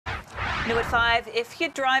New at 5, if you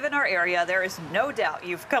drive in our area, there is no doubt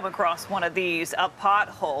you've come across one of these, a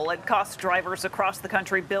pothole. It costs drivers across the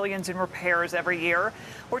country billions in repairs every year.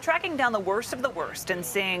 We're tracking down the worst of the worst and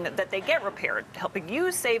seeing that they get repaired, helping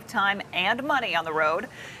you save time and money on the road.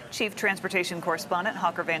 Chief Transportation Correspondent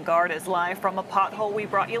Hawker Vanguard is live from a pothole we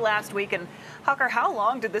brought you last week. And Hawker, how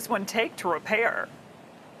long did this one take to repair?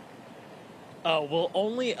 Well,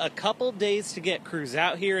 only a couple days to get crews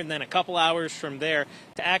out here and then a couple hours from there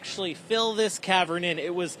to actually fill this cavern in.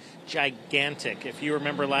 It was gigantic. If you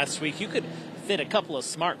remember last week, you could fit a couple of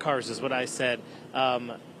smart cars, is what I said,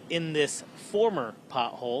 in this former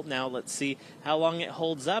pothole. Now let's see how long it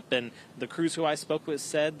holds up. And the crews who I spoke with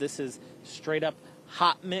said this is straight up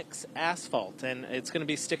hot mix asphalt, and it's going to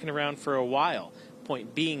be sticking around for a while.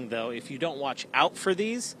 Point being, though, if you don't watch out for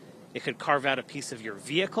these, it could carve out a piece of your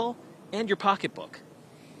vehicle and your pocketbook.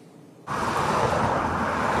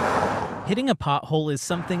 Hitting a pothole is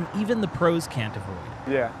something even the pros can't avoid.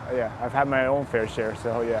 Yeah, I've had my own fair share,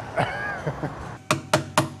 so yeah.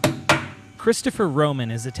 Christopher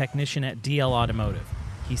Roman is a technician at DL Automotive.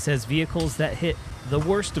 He says vehicles that hit the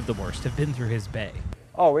worst of the worst have been through his bay.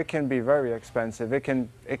 Oh, it can be very expensive. It can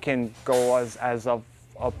go as of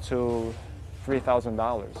up to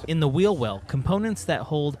 $3,000. In the wheel well, components that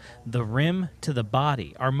hold the rim to the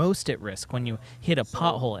body are most at risk when you hit a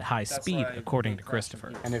pothole at high speed, according to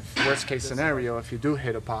Christopher. And if worst case scenario, if you do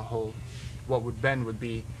hit a pothole, what would bend would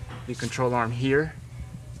be the control arm here,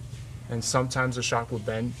 and sometimes the shock will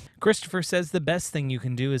bend. Christopher says the best thing you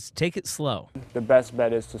can do is take it slow. The best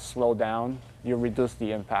bet is to slow down. You reduce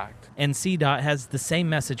the impact. And CDOT has the same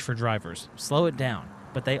message for drivers: slow it down.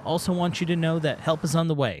 But they also want you to know that help is on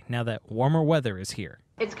the way now that warmer weather is here.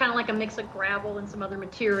 It's kind of like a mix of gravel and some other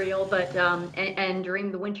material, but and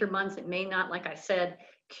during the winter months, it may not, like I said,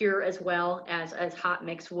 cure as well as hot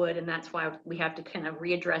mix would, and that's why we have to kind of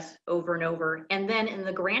readdress over and over. And then in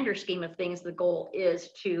the grander scheme of things, the goal is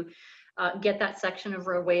to get that section of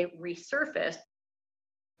roadway resurfaced.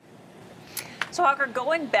 So, Hawker,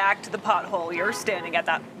 going back to the pothole, you're standing at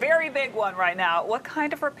that very big one right now. What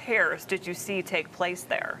kind of repairs did you see take place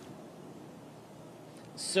there?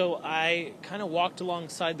 So I kind of walked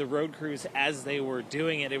alongside the road crews as they were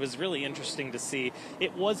doing it. It was really interesting to see.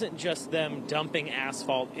 It wasn't just them dumping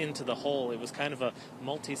asphalt into the hole. It was kind of a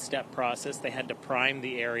multi-step process. They had to prime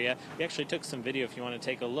the area. We actually took some video if you want to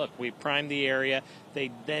take a look. We primed the area.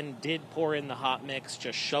 They then did pour in the hot mix,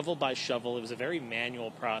 just shovel by shovel. It was a very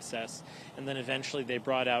manual process. And then eventually they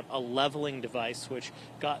brought out a leveling device, which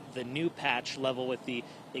got the new patch level with the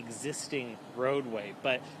existing roadway.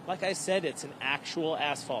 But like I said, it's an actual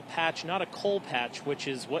asphalt patch, not a coal patch, which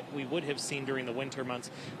is what we would have seen during the winter months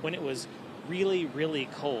when it was really, really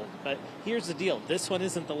cold. But here's the deal. This one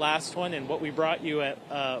isn't the last one, and what we brought you at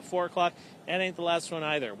 4 o'clock, that ain't the last one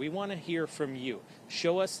either. We want to hear from you.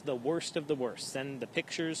 Show us the worst of the worst. Send the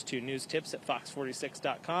pictures to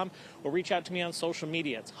newstips@fox46.com or reach out to me on social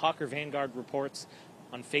media. It's Hawker Vanguard Reports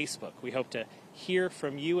on Facebook. We hope to hear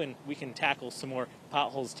from you, and we can tackle some more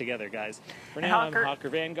potholes together, guys. For now, I'm Hawker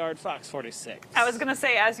Vanguard, Fox 46. I was going to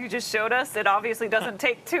say, as you just showed us, it obviously doesn't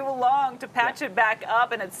take too long to patch it back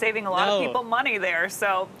up, and it's saving a lot of people money there.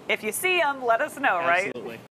 So if you see them, let us know, right? Absolutely.